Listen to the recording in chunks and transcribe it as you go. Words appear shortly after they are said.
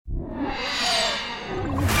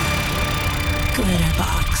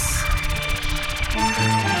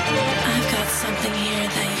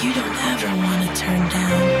turn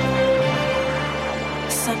down.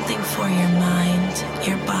 Something for your mind,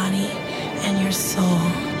 your body, and your soul.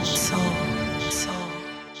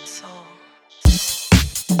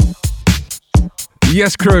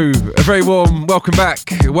 Yes, crew, a very warm welcome back,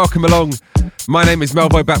 welcome along. My name is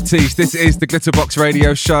Melvo Baptiste, this is the Glitterbox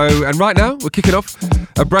Radio Show, and right now we're kicking off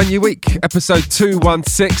a brand new week, episode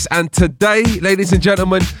 216, and today, ladies and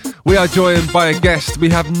gentlemen, we are joined by a guest we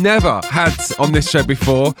have never had on this show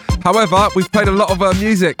before. However, we've played a lot of her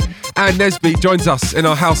music, and Nesby joins us in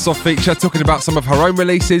our House Off feature, talking about some of her own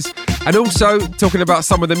releases, and also talking about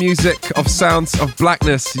some of the music of Sounds of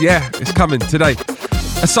Blackness. Yeah, it's coming today.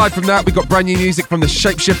 Aside from that, we've got brand new music from the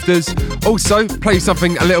Shapeshifters. Also, play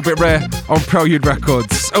something a little bit rare on Prelude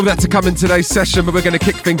Records. All that to come in today's session, but we're going to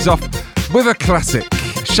kick things off with a classic,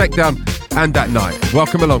 Shakedown and That Night.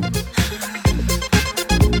 Welcome along.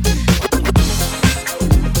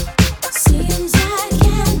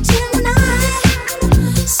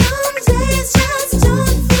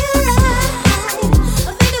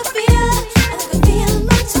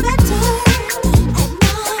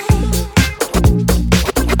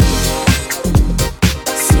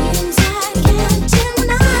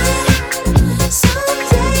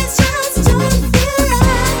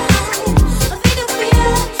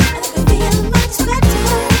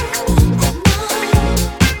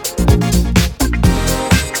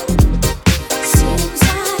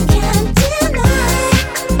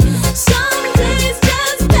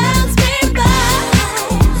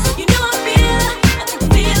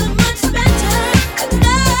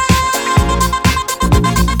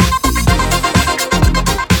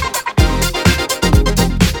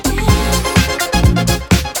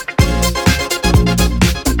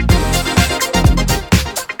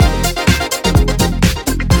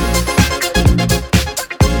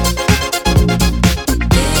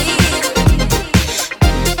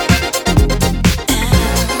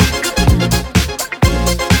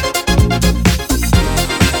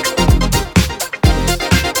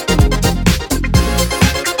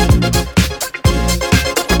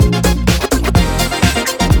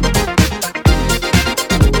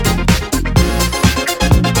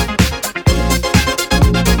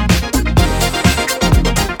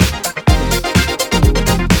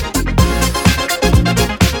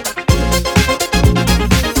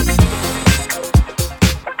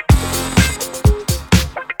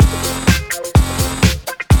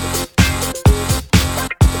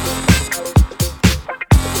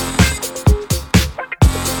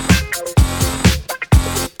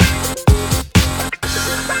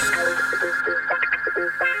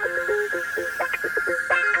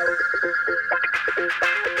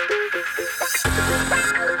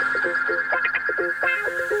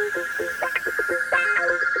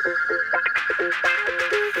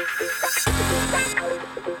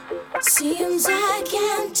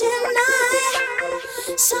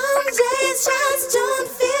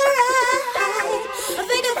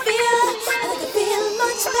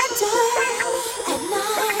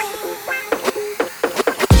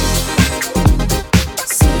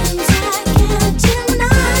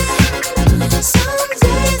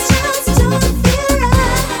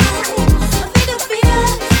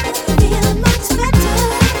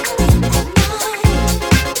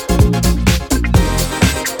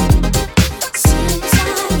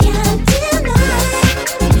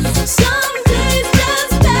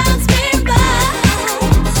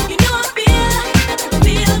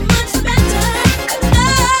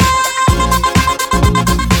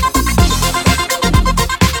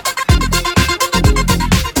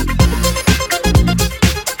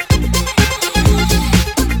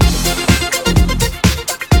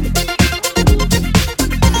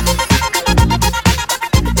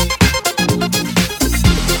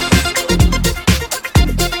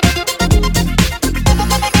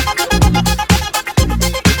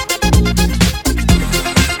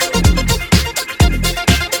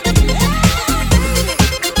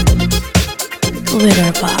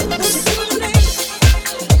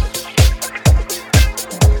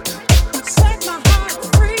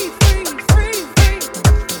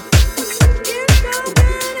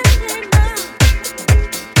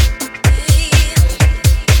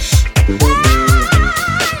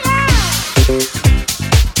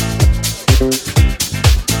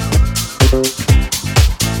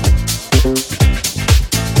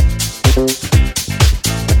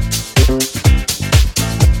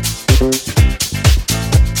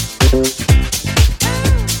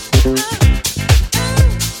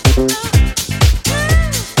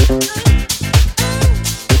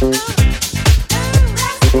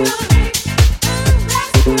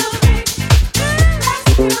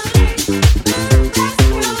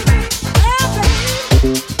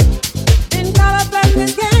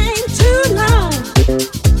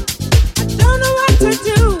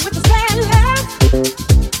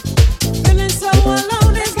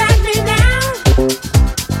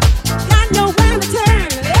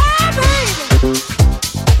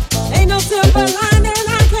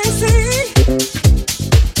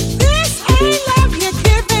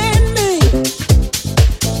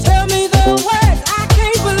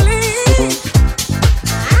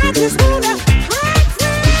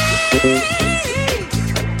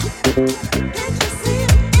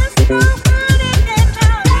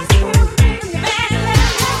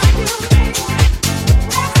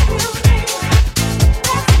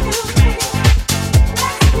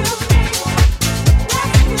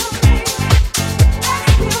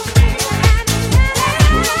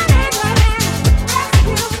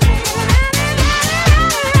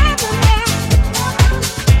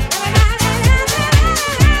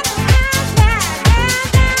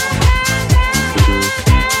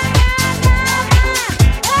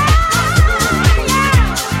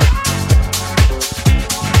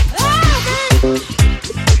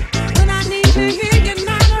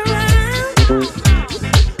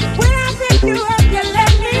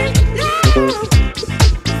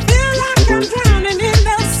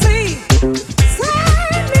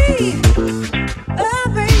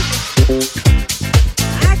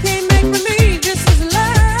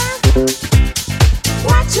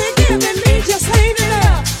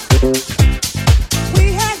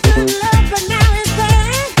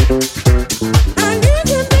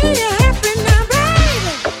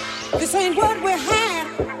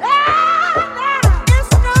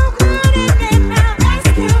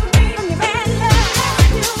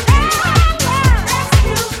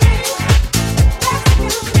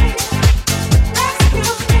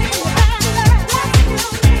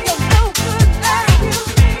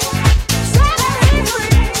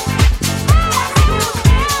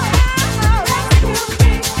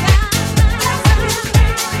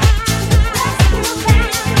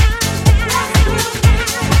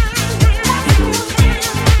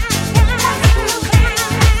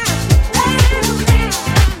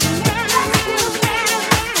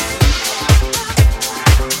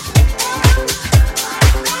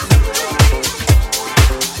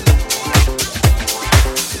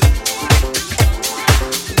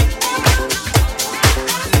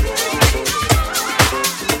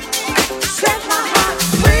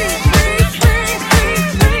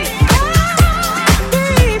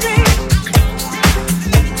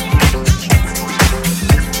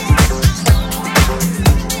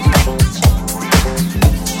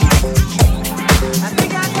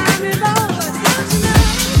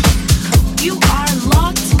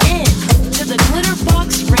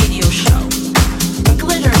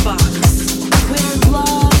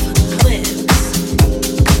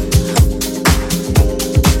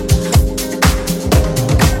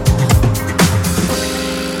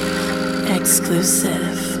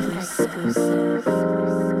 Exclusive.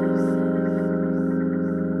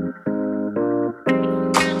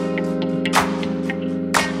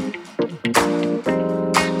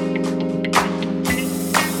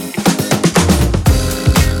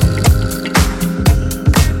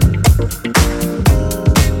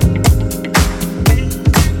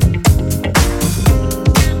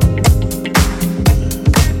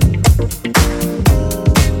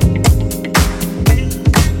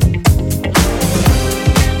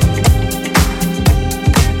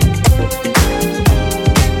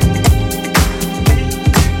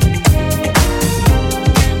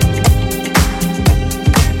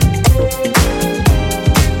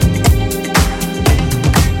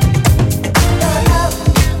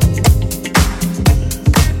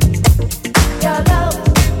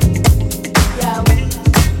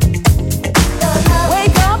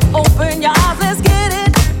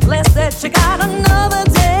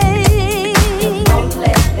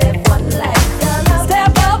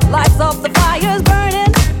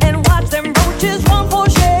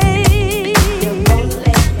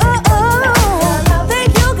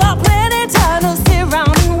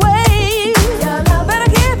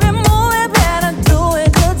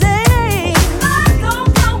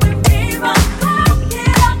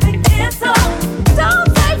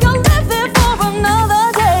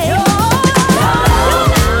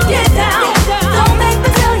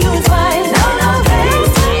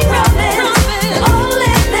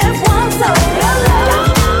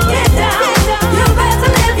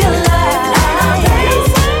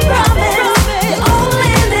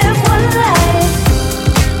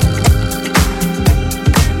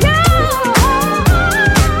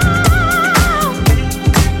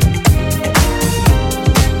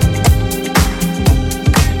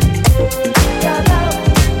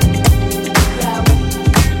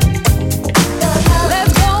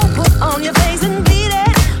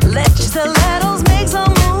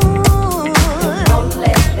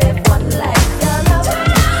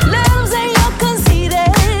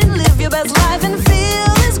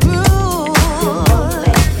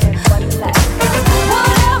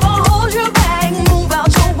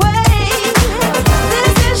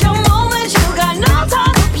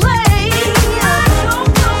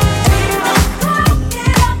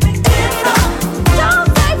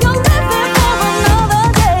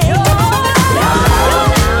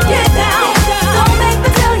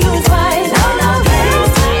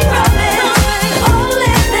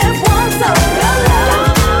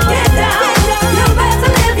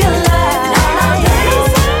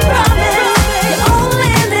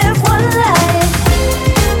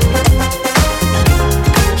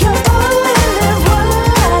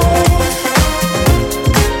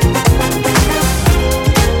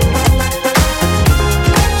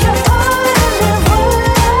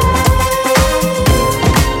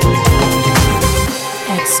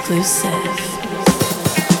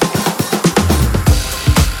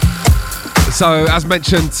 So, as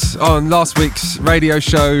mentioned on last week's radio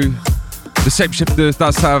show, the Shapeshifters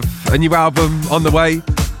does have a new album on the way.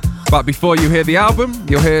 But before you hear the album,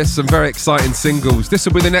 you'll hear some very exciting singles. This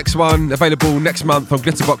will be the next one, available next month on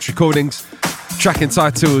Glitterbox Recordings. Track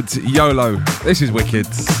entitled YOLO. This is wicked.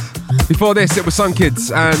 Before this, it was Sun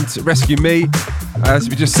Kids and Rescue Me. As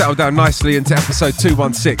we just settled down nicely into episode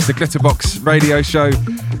 216, the Glitterbox radio show.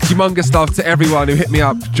 Humongous love to everyone who hit me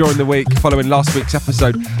up during the week following last week's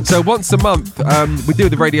episode. So once a month, we do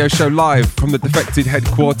the radio show live from the Defected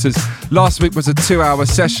headquarters. Last week was a 2-hour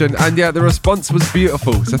session, and yeah, the response was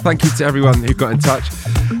beautiful. So thank you to everyone who got in touch.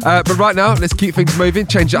 But right now, let's keep things moving,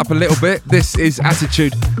 change it up a little bit. This is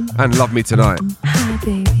Attitude and Love Me Tonight. Hi,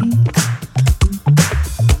 baby.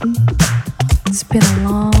 It's been a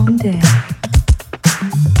long day.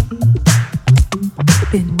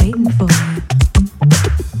 Been waiting for you.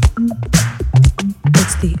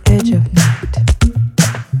 It's the edge of night.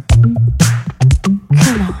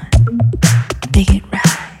 Come on, make it right.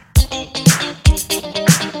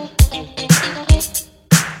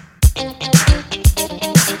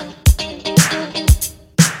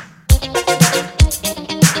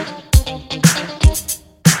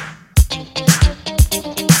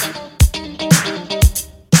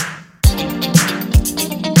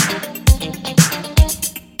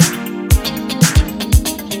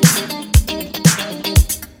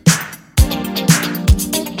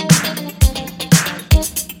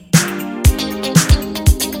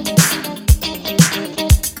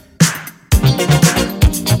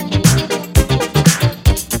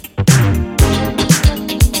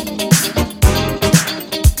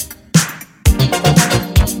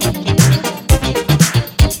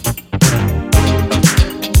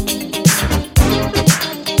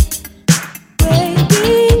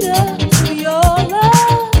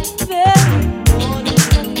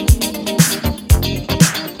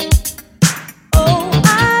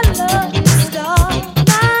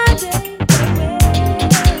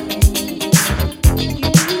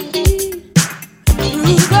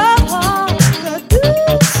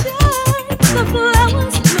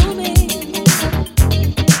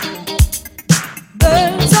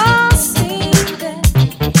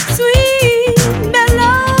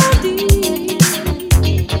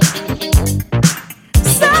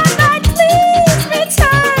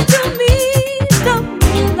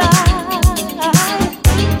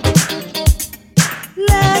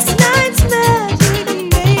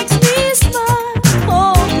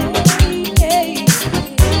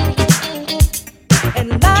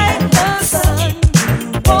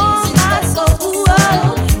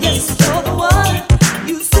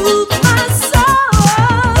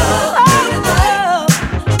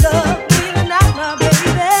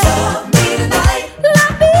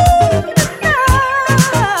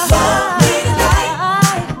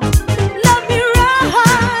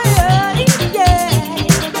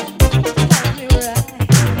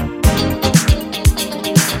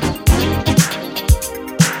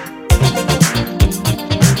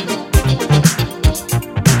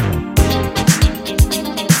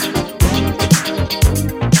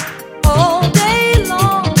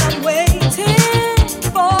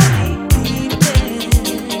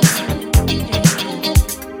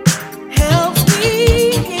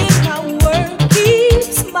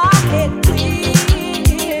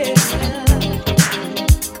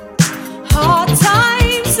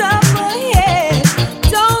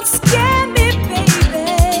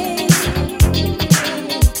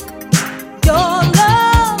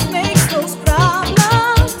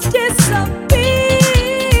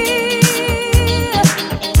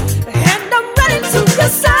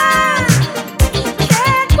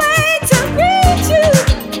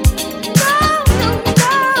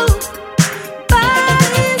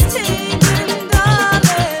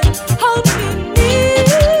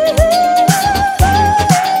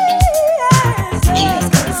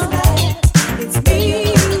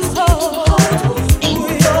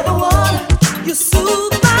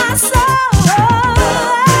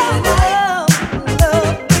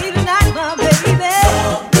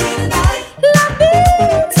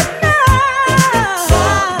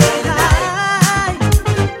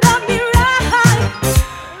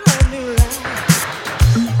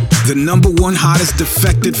 number one hottest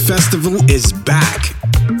Defected Festival is back.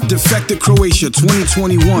 Defected Croatia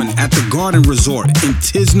 2021 at the Garden Resort in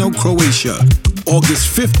Tisno, Croatia.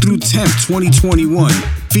 August 5th through 10th, 2021.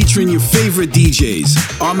 Featuring your favorite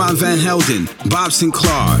DJs, Armand Van Helden, Bob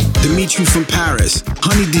Sinclair, Dimitri from Paris,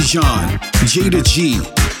 Honey Dijon, Jada G,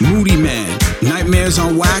 Moody Man, Nightmares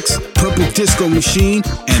on Wax, Purple Disco Machine,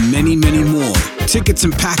 and many, many more. Tickets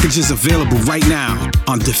and packages available right now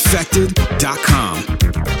on defected.com.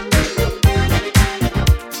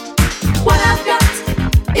 What I've got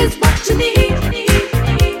is what you need.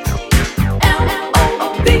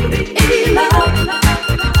 L-O-V-E, love.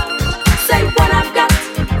 Say what I've got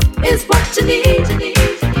is what you need.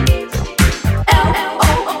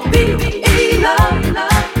 L-O-V-E, love.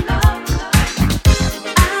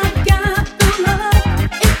 I've got the love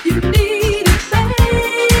if you need it,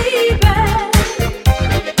 baby.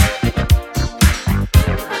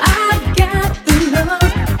 I've got the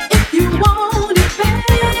love if you want it, baby.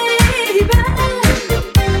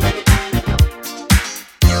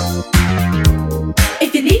 If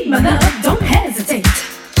you need my love, don't hesitate.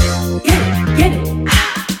 Get it.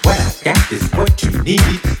 What I got is what you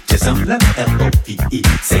need. Just some love, L-O-V-E.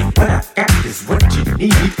 Say what I got is what you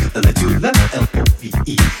need. A little love,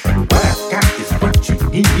 L-O-V-E. What I got is what you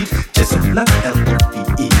need. Just some love,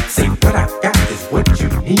 L-O-V-E. Say what I got is what you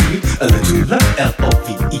need. A little love,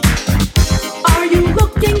 L-O-V-E. Are you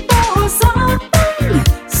looking for something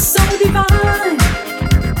so divine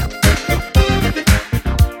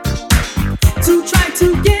to try to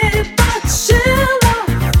get the chill off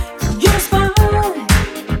your spine?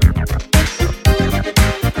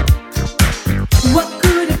 What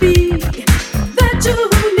could it be that you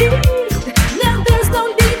need? Now there's no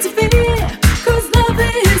need to fear, 'cause love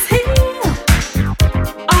is here.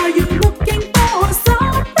 Are you looking for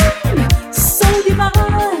something so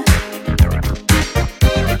divine?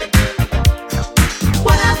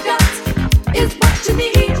 What I've got is what you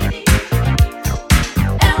need.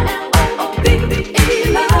 L-O-V-E,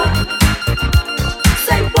 love.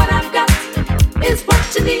 Say what I've got is what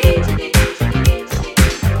you need.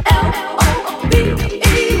 L-O-V-E,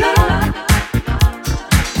 love.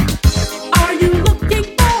 Are you looking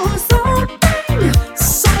for something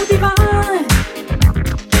so divine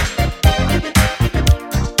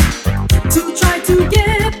to try to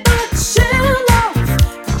get the chill off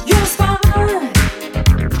your spine?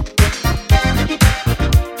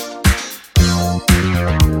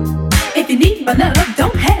 If you need my love,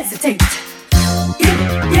 don't hesitate.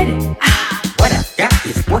 Get it. What I got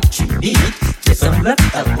is what you need. Just some love,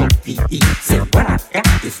 L-O-V-E. Say what I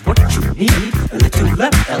got is what you need. A little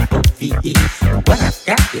love, L-O-V-E. What I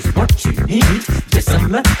got is what you need. Just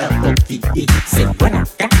some love, L-O-V-E. Say what I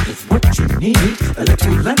got is what you need. A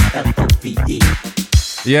little love, L-O-V-E.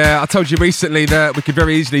 Yeah, I told you recently that we could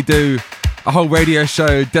very easily do a whole radio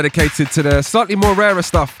show dedicated to the slightly more rarer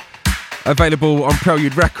stuff available on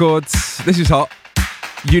Prelude Records. This is hot,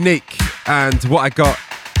 unique, and what I got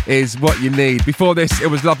is what you need. Before this, it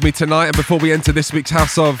was Love Me Tonight, and before we enter this week's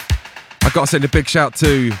House of, I got to send a big shout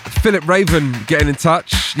to Philip Raven getting in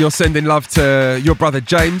touch. You're sending love to your brother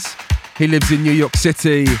James. He lives in New York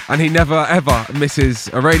City and he never ever misses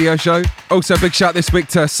a radio show. Also, a big shout this week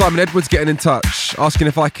to Simon Edwards getting in touch, asking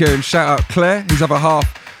if I can shout out Claire, his other half,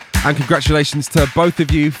 and congratulations to both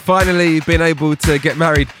of you finally being able to get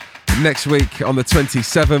married next week on the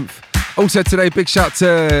 27th. Also today, big shout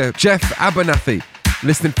to Jeff Abernathy,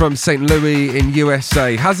 listening from St. Louis in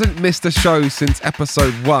USA. Hasn't missed a show since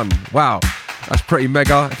episode 1. Wow, that's pretty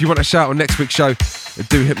mega. If you want a shout on next week's show,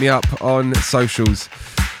 do hit me up on socials.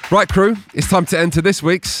 Right, crew, it's time to enter this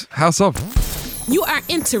week's House of. You are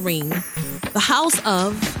entering the House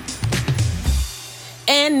of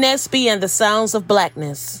Ann Nesby and the Sounds of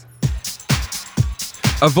Blackness.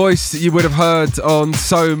 A voice that you would have heard on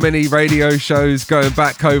so many radio shows going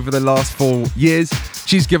back over the last 4 years.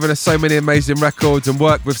 She's given us so many amazing records and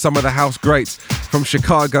worked with some of the house greats from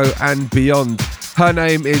Chicago and beyond. Her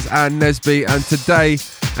name is Ann Nesby, and today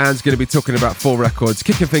Ann's going to be talking about 4 records.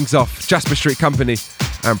 Kicking things off, Jasper Street Company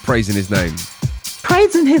and Praising His Name.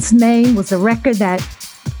 Praising His Name was a record that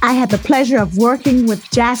I had the pleasure of working with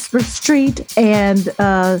Jasper Street and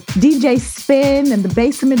DJ Spin and the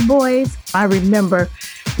Basement Boys. I remember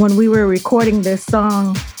when we were recording this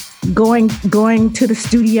song, going to the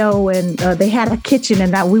studio, and they had a kitchen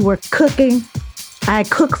and that we were cooking. I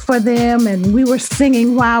cooked for them and we were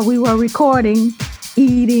singing while we were recording,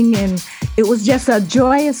 eating, and it was just a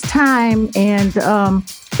joyous time. And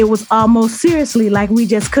it was almost seriously like we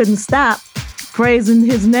just couldn't stop praising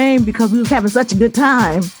his name because we was having such a good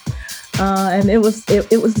time. And it was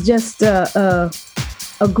just a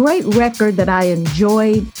great record that I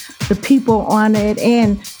enjoyed the people on it,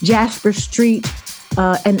 and Jasper Street,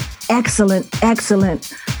 an excellent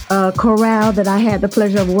chorale that I had the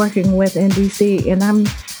pleasure of working with in DC. And I'm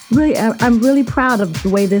really proud of the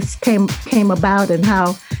way this came about and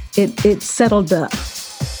how it settled up.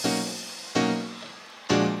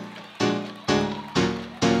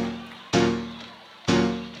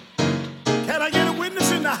 Can I get a witness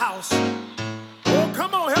in the house? Oh,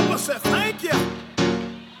 come on, help us say thank you.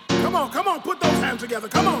 Come on, put those hands together.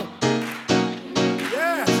 Come on.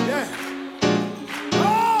 Yes, yes.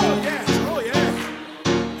 Oh, yes, oh, yeah.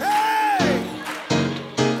 Hey!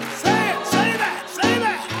 Say it, say that, say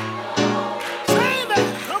that. Say that,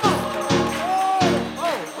 come on. Oh.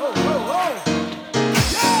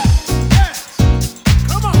 Yes, yes.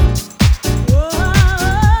 Come on.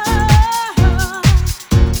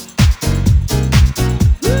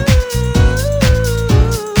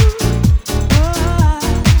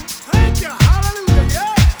 Thank you, hallelujah,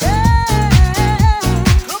 yeah.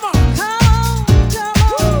 Come on.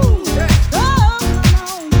 Woo, yeah.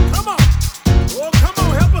 Come on. Oh, come on,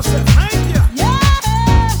 help us say thank you.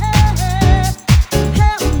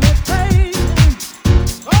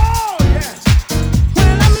 Oh, yes.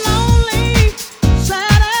 When I'm lonely,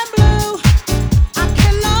 sad and blue, I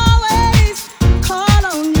can always call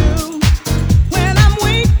on you. When I'm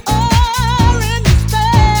weak or in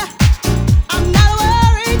despair, I'm not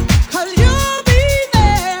worried 'cause you'll be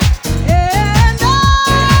there. And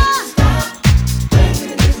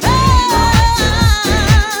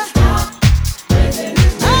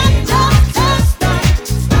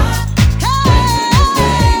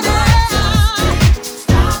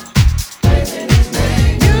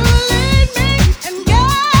you lead me and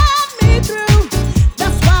guide me through.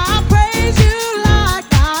 That's why I praise you like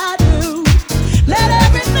I do. Let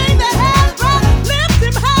everything that has breath lift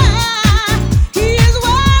him high. He is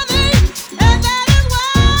worthy, and that is why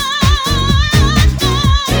I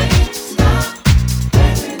can't stop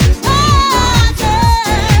praising his name. I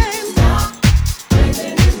can't stop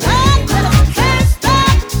praising his name. I can't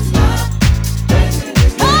stop praising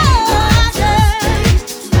his name. I can't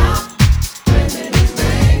stop praising his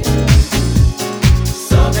name.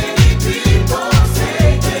 So many people say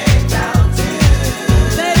they doubt you.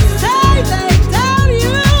 They say they doubt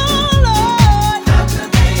you, Lord. How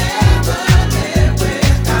could they ever live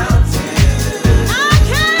without you? I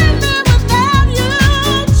can't live without you,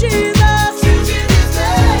 Jesus. Preaching his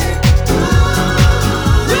name.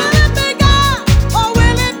 Will it be God or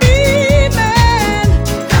will it be man?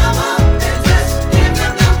 Come on and just give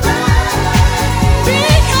him the praise.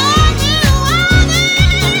 Because you are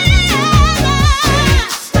there.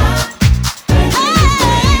 Stop praising his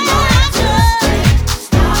name. Lord, just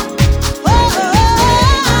stop praising his name.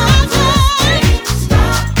 Lord, just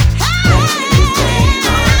stop praising his name.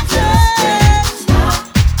 Lord, just stop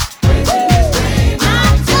praising his name. I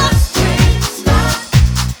just can't stop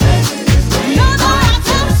praising his name. No, I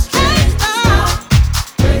just can't stop.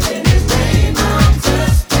 Praising his name. I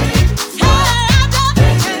just can't Hey, I just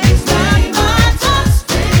can't stop. I just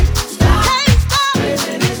stop can't stop.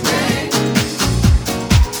 praising his name.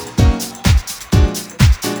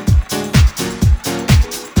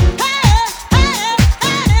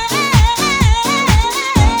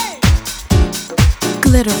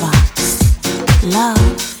 Glitterbox. Love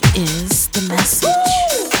is the message.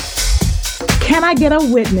 Can I Get a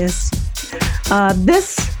Witness?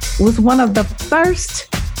 This was one of the first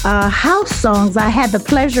house songs I had the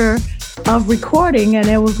pleasure of recording, and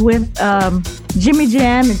it was with Jimmy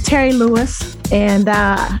Jam and Terry Lewis. And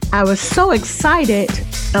I was so excited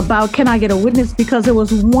about Can I Get a Witness because it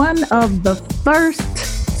was one of the first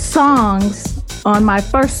songs on my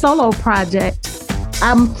first solo project.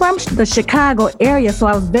 I'm from the Chicago area, so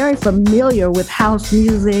I was very familiar with house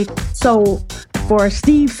music. So for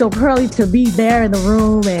Steve So Curly to be there in the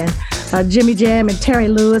room and Jimmy Jam and Terry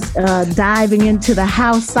Lewis diving into the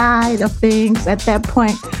house side of things at that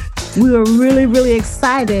point, we were really, really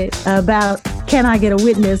excited about Can I Get a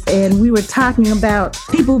Witness? And we were talking about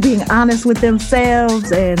people being honest with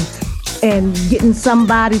themselves and getting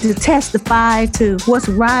somebody to testify to what's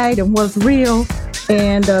right and what's real.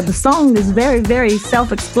 And the song is very, very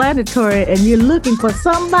self-explanatory, and you're looking for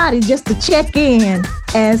somebody just to check in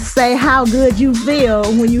and say how good you feel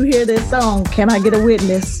when you hear this song, Can I Get a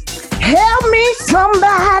Witness? Help me,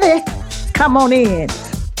 somebody. Come on in.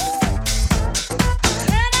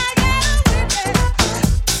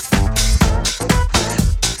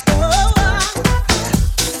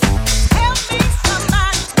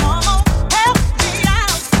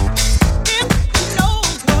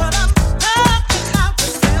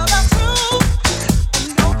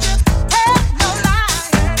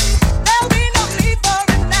 There'll be no need for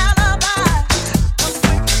it now.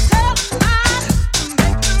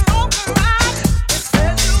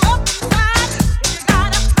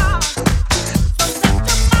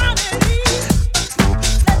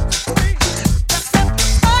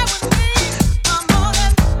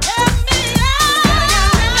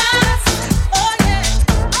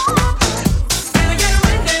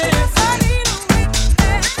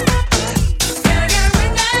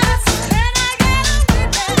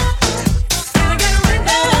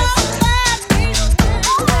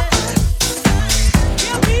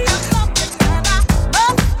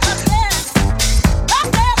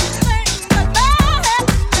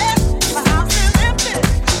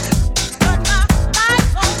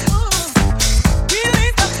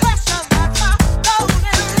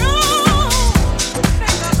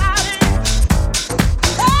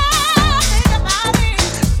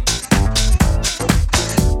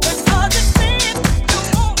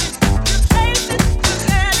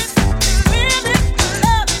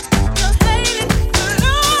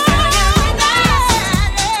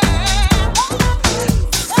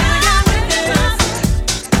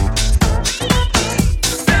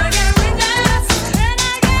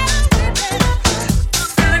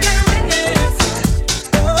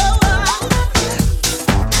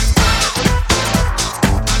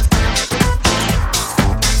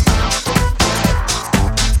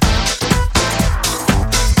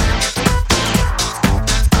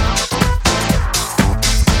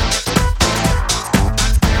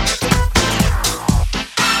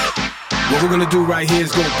 What we're gonna do right here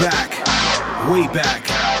is go back, way back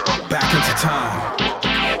into time.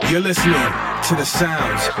 You're listening to the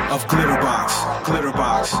sounds of Glitterbox,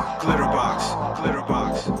 Glitterbox, Glitterbox,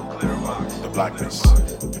 Glitterbox, Glitterbox. The blackness.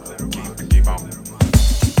 Keep on.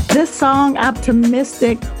 This song,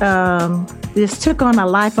 Optimistic, just took on a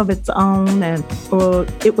life of its own, and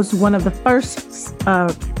it was one of the first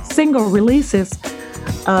single releases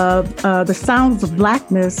of the Sounds of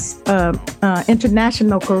Blackness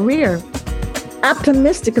international career.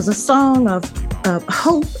 Optimistic is a song of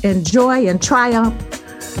hope and joy and triumph,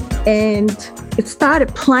 and it started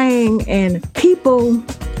playing, and people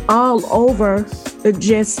all over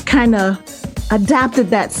just kind of adopted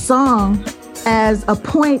that song as a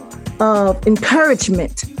point of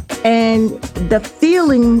encouragement, and the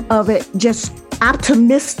feeling of it, just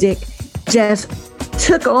optimistic, just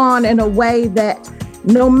took on in a way that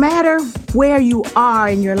no matter where you are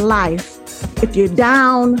in your life, if you're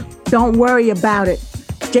down, don't worry about it.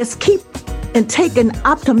 Just keep and take an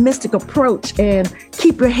optimistic approach and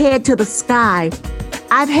keep your head to the sky.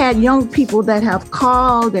 I've had young people that have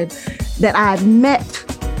called and that I've met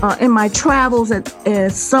in my travels,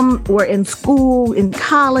 some were in school, in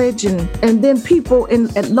college, and then people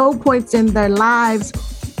at low points in their lives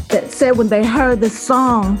that said when they heard this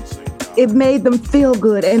song, it made them feel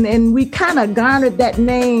good. And we kind of garnered that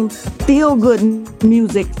name, Feel Good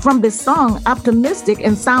Music, from this song. Optimistic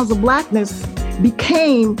and Sounds of Blackness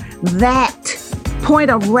became that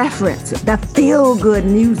point of reference, the Feel Good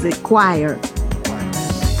Music Choir. When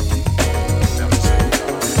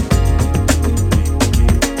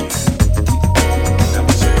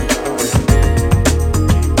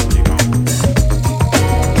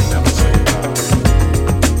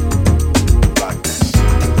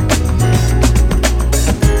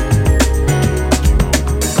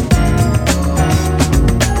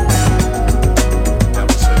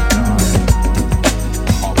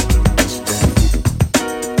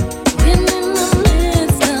in the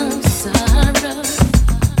midst of silence,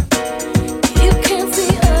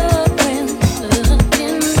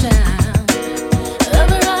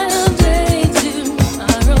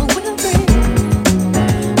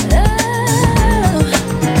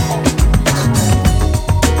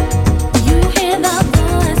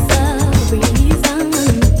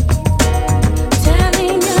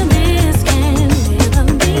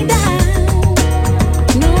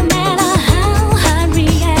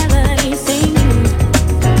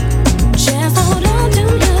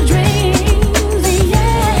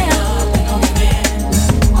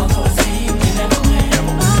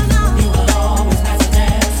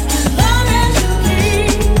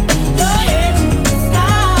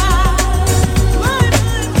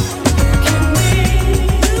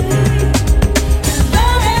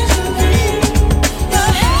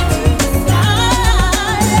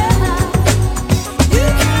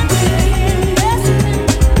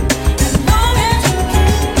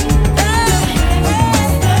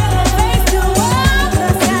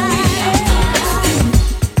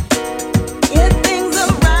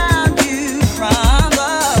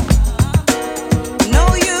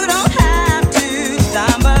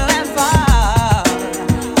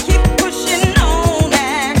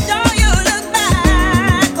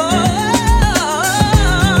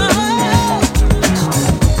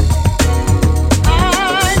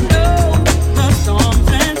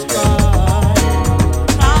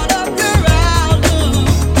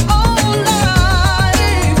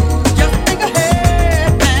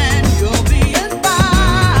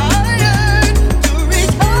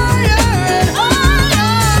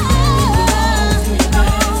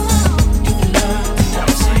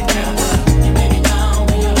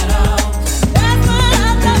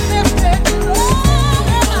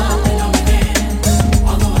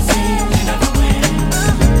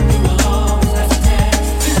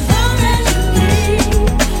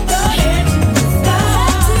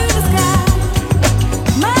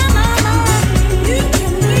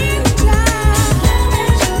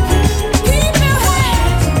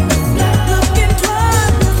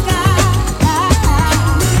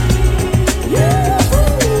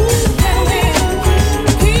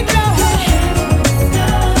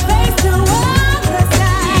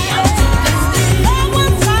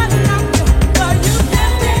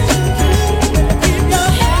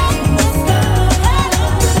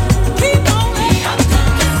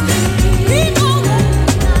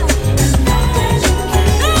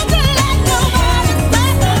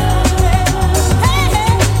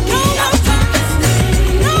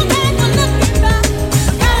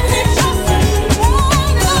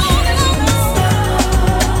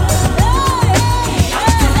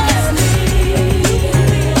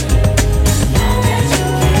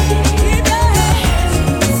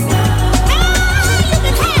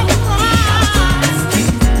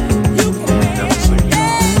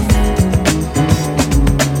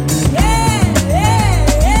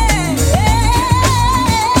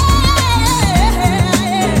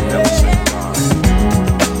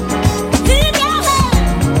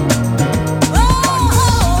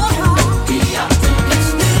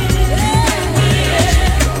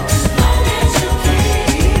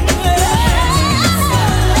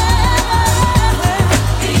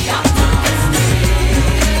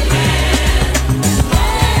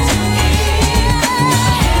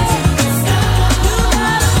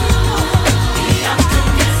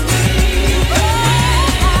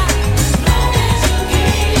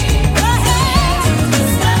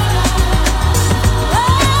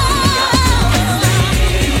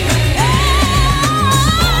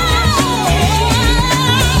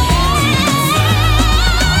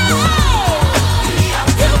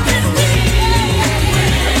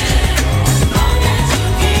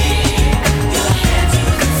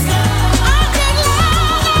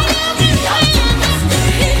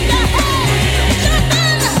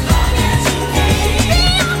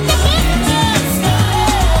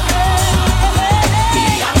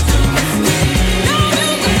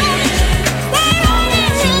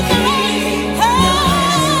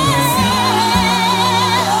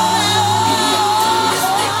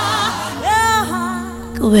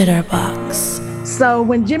 Glitterbox. So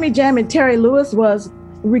when Jimmy Jam and Terry Lewis was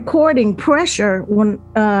recording Pressure, when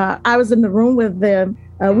I was in the room with them,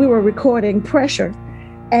 we were recording Pressure,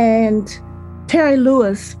 and Terry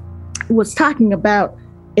Lewis was talking about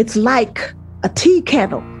it's like a tea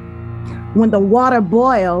kettle. When the water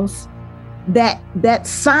boils, that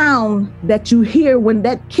sound that you hear when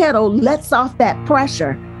that kettle lets off that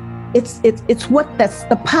pressure, it's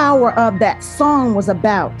the power of that song was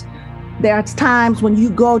about. There are times when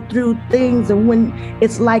you go through things and when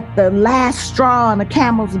it's like the last straw on a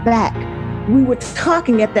camel's back. We were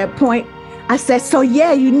talking at that point. I said, so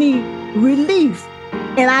yeah, you need relief.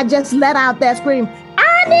 And I just let out that scream,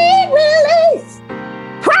 I need relief,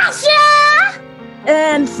 pressure.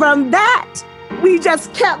 And from that, we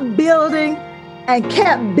just kept building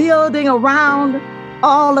around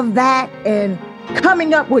all of that and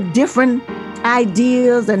coming up with different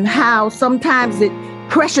ideas and how sometimes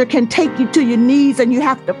pressure can take you to your knees and you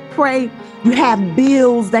have to pray. You have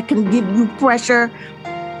bills that can give you pressure,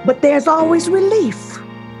 but there's always relief.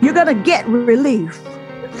 You're gonna get relief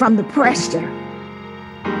from the pressure.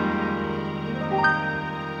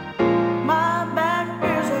 My back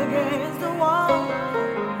is against the wall.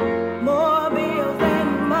 More bills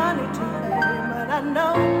than money to pay, but I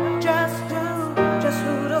know just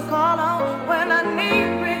who to call on when I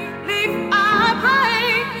need relief. I pray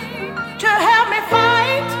to help me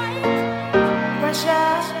fight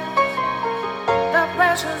pressure. The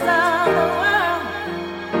pressures of the world.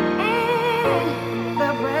 The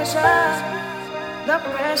pressure. The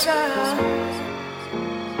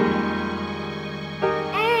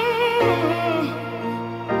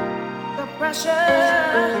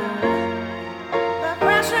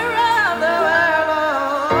pressure of the world.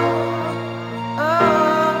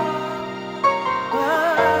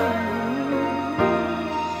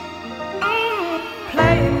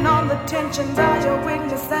 Playing on the tensions of your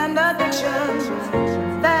weakness and addictions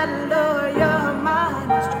that lure your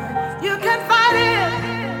mind astray. You can fight it,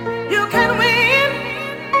 you can win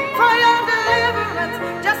for your deliverance.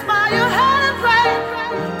 Just bow your head and pray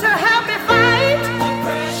to help me fight the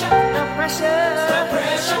pressure.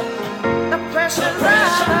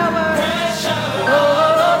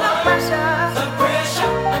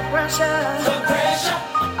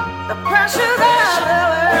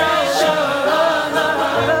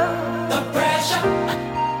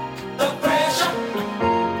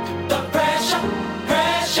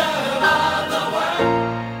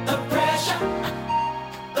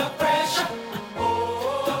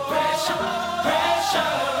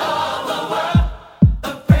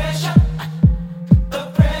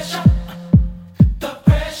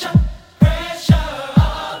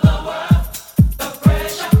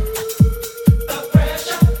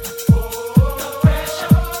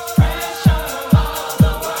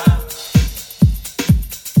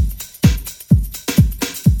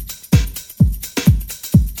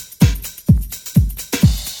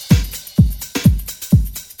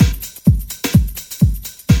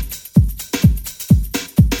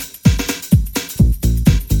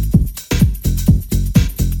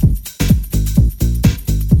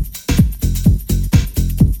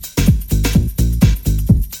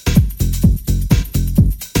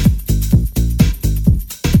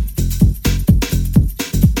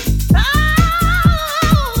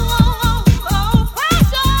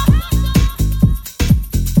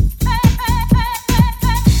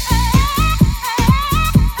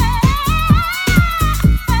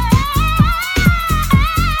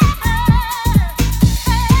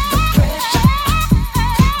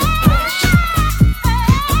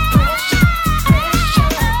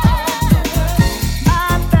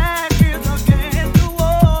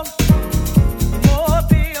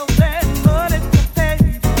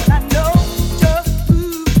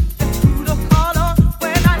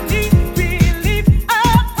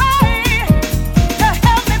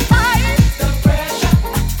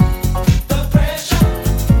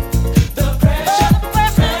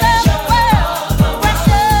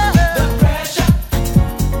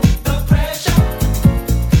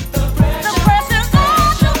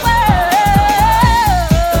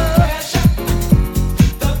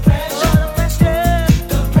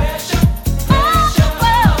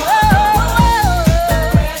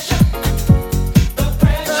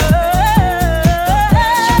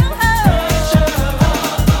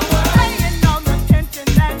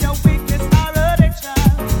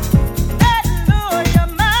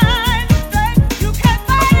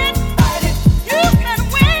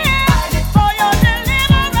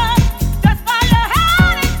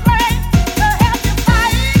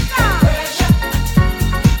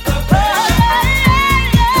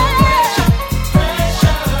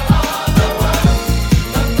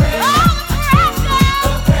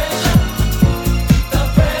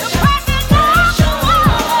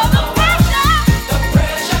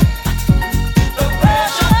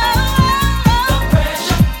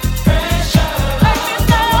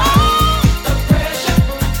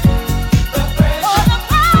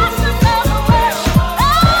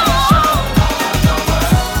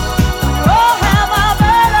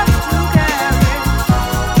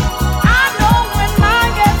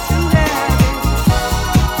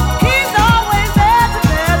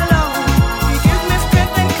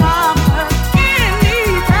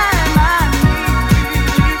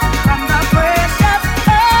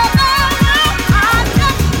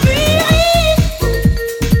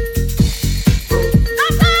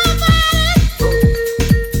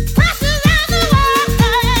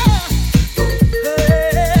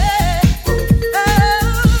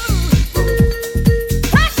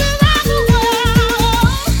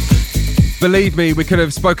 Believe me, we could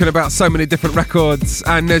have spoken about so many different records,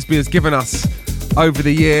 and Nesby has given us over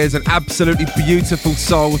the years an absolutely beautiful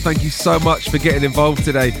soul. Thank you so much for getting involved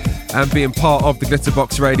today and being part of the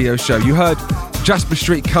Glitterbox Radio Show. You heard Jasper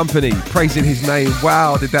Street Company praising his name.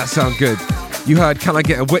 Wow, did that sound good. You heard Can I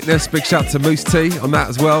Get a Witness? Big shout to Moose T on that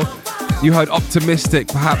as well. You heard Optimistic,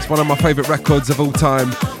 perhaps one of my favourite records of all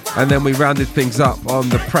time. And then we rounded things up on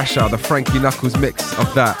The Pressure, the Frankie Knuckles mix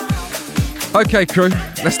of that. Okay, crew,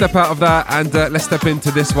 let's step out of that and let's step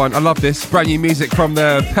into this one. I love this. Brand new music from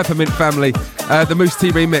the Peppermint family. The Moose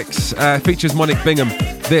T remix features Monique Bingham.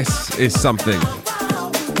 This is something.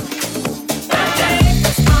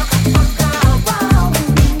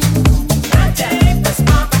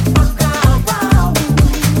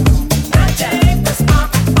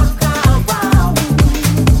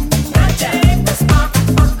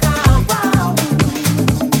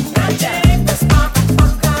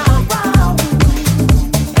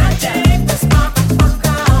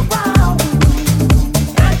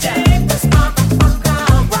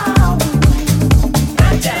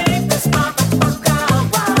 Fuck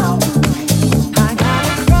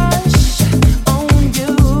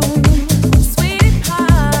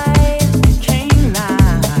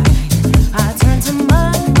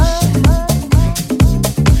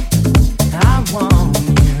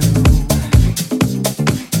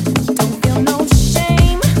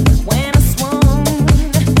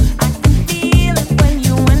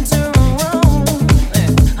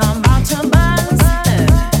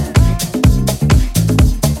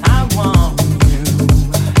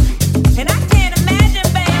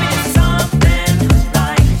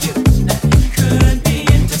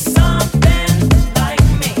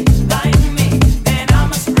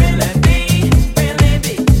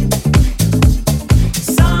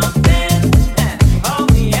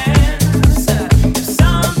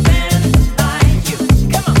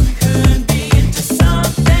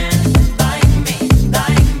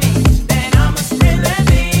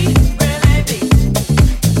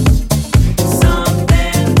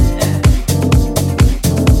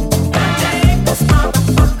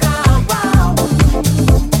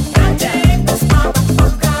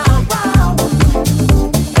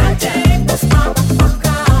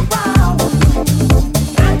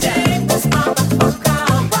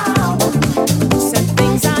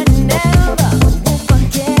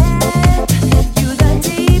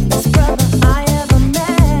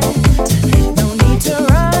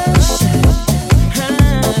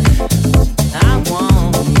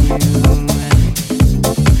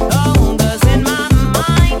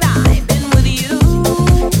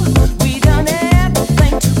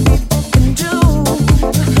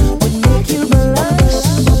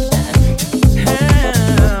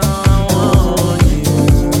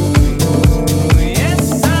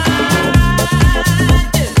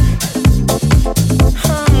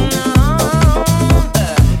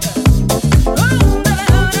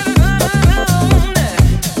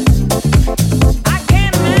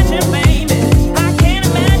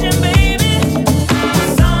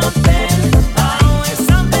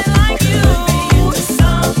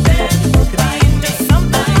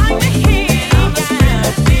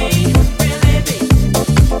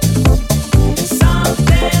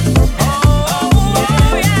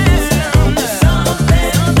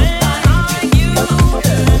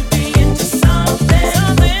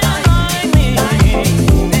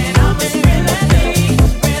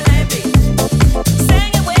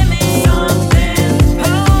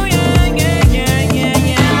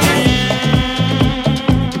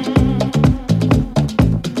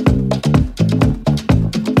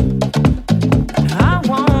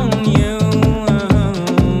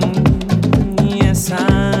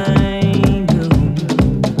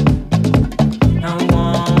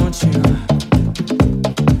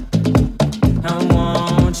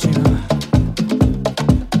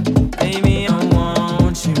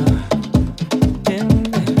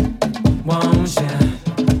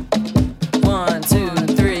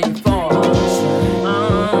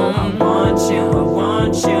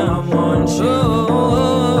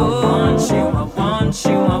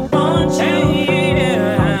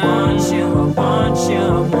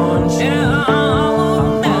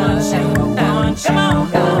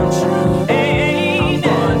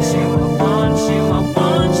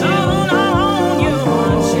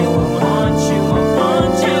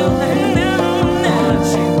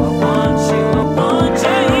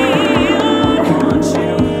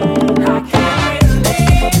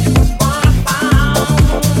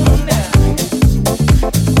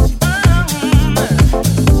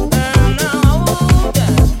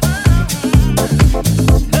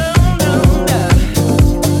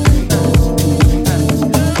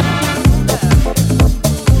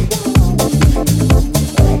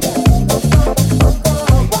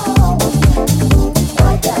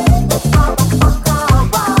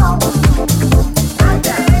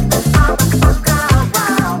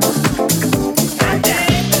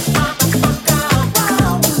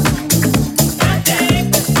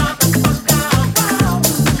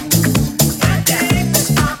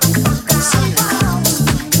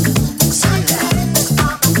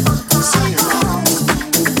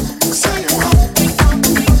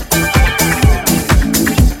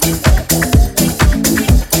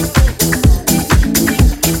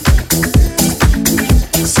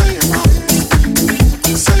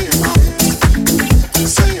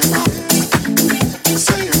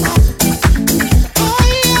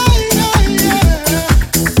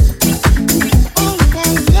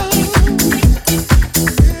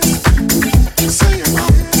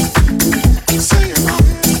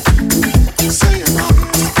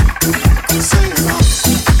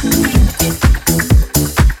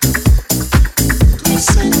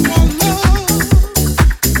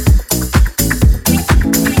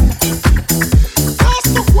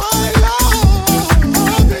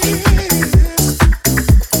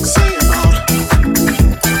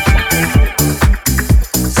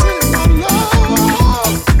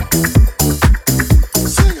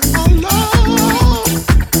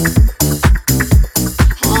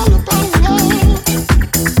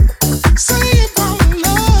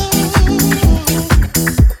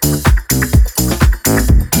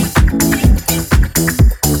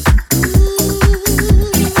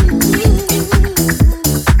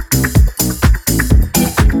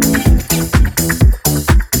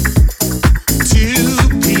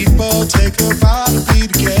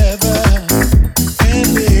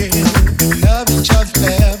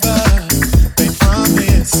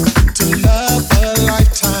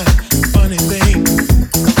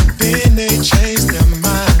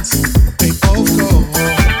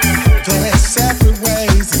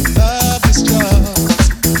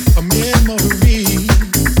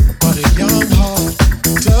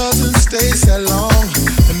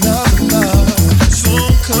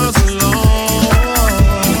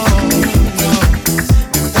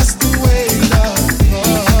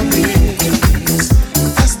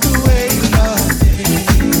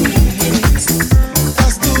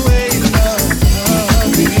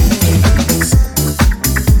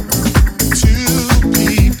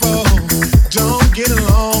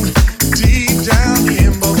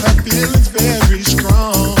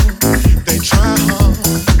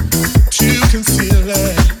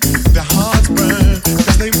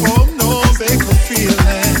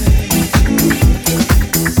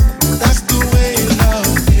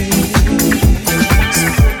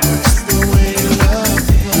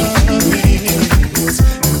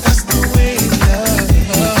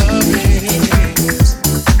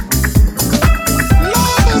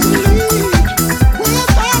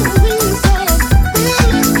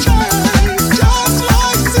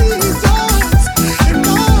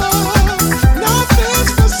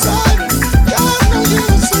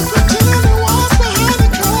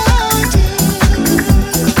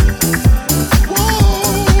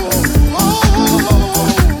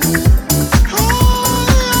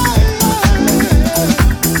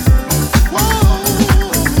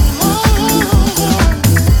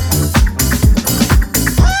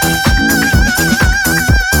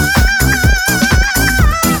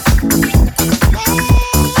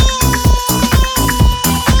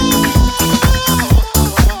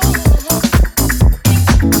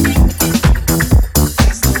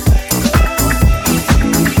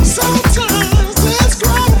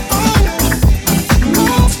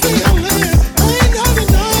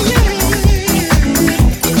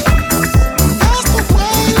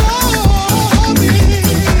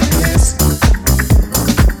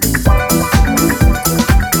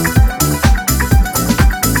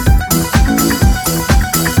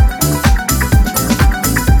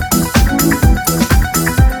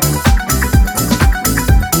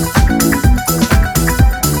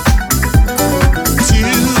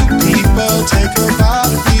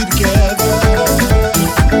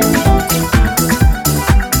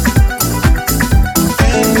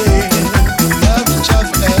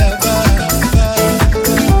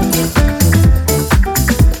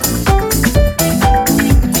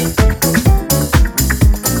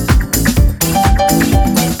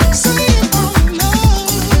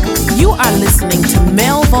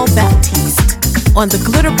on the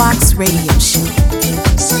Glitterbox Radio Show.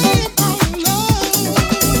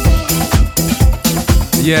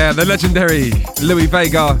 Yeah, the legendary Louie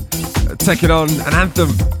Vega taking on an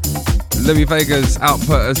anthem. Louie Vega's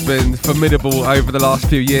output has been formidable over the last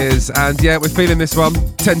few years, and yeah, we're feeling this one.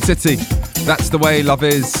 10 City, That's the Way Love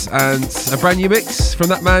Is, and a brand new mix from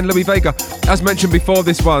that man Louie Vega. As mentioned before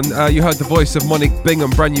this one, you heard the voice of Monique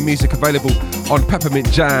Bingham, brand new music available on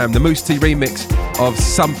Peppermint Jam, the Moose T remix of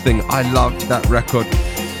Something. I loved that record.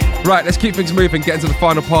 Right, let's keep things moving, get into the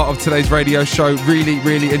final part of today's radio show. Really,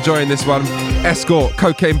 really enjoying this one. Escort,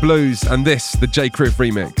 Cocaine Blues, and this, the J. Criv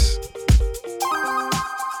remix.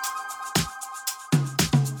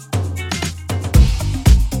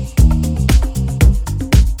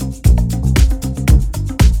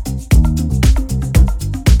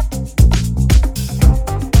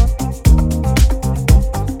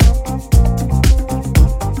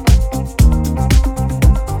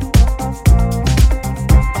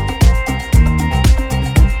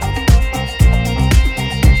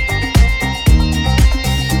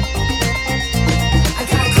 I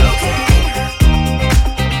got cocaine.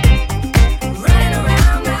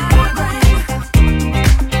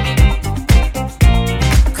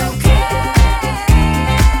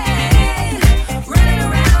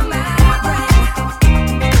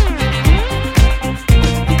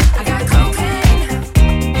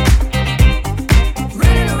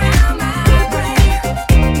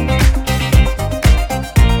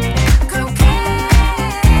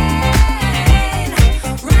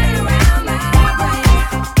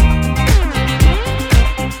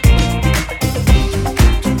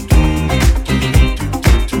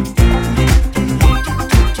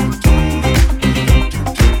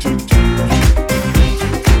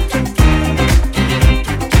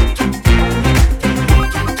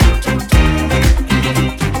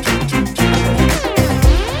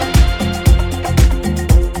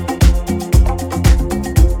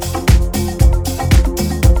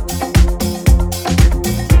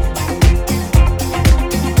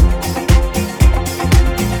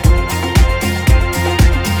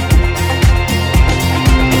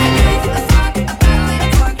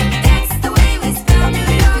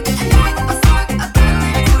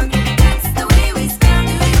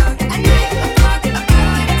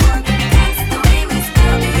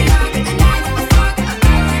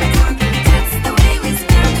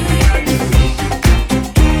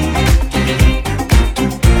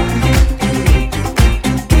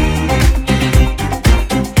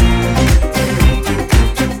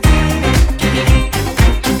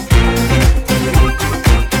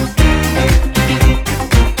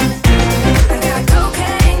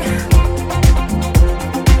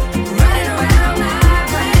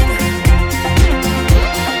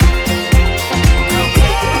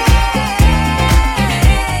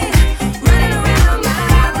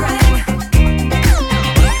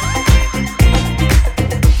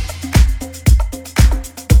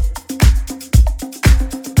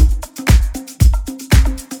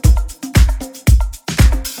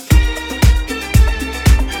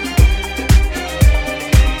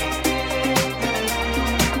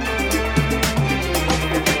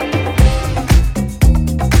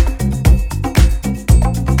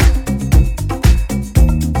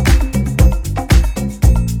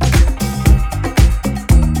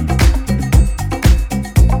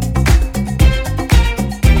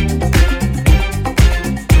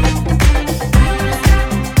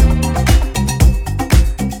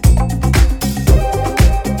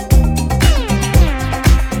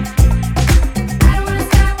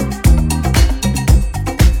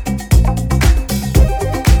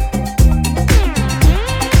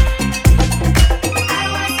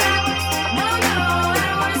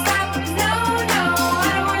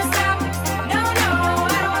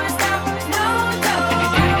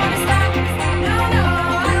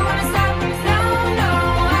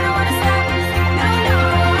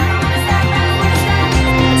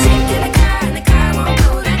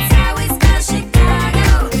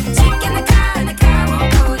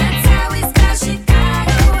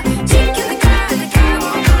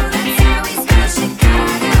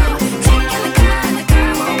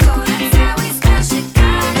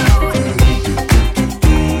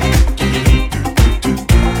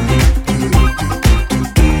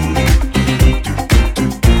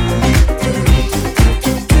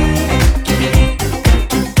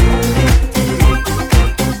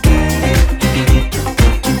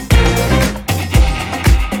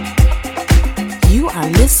 are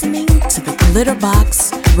listening to the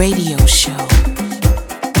Glitterbox Radio Show.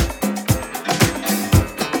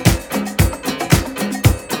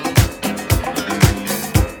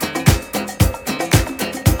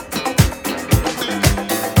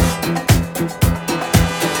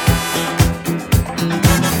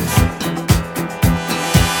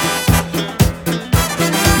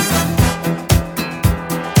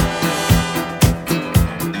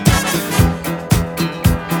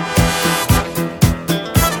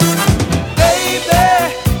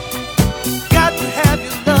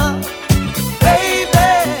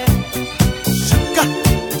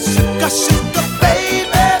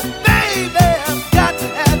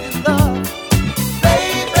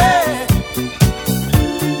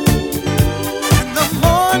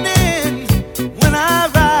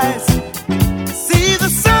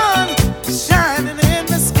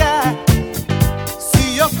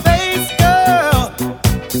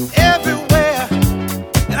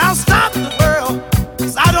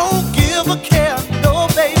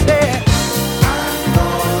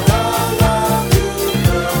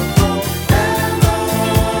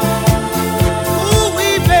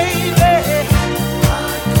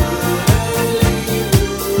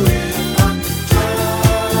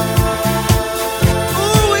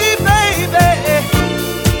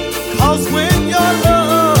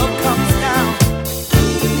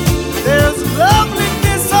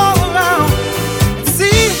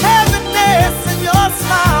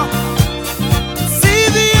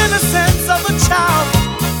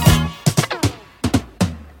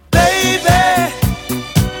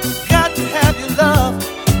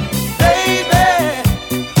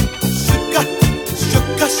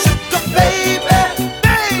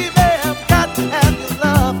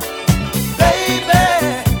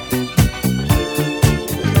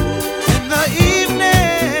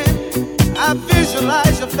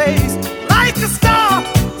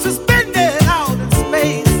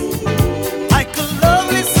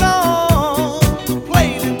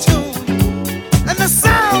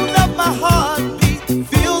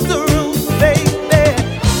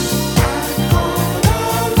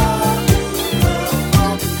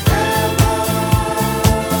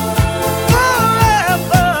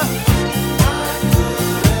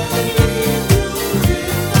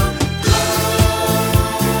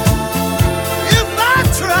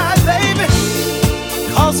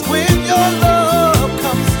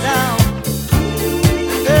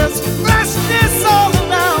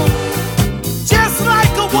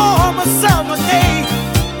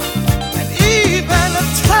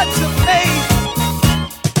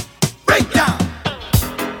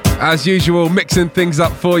 As usual, mixing things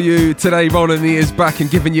up for you. Today, Roland E is back and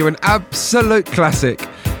giving you an absolute classic.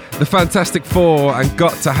 The Fantastic Four and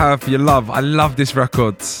Got to Have Your Love. I love this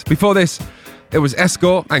record. Before this, it was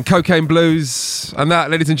Escort and Cocaine Blues. And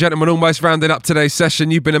that, ladies and gentlemen, almost rounding up today's session.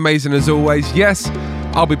 You've been amazing as always. Yes,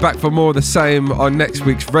 I'll be back for more of the same on next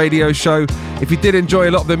week's radio show. If you did enjoy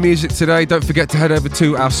a lot of the music today, don't forget to head over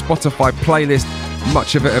to our Spotify playlist.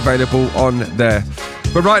 Much of it available on there.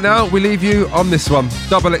 But right now, we leave you on this one.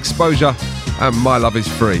 Double Exposure and My Love Is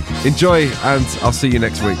Free. Enjoy, and I'll see you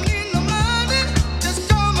next week.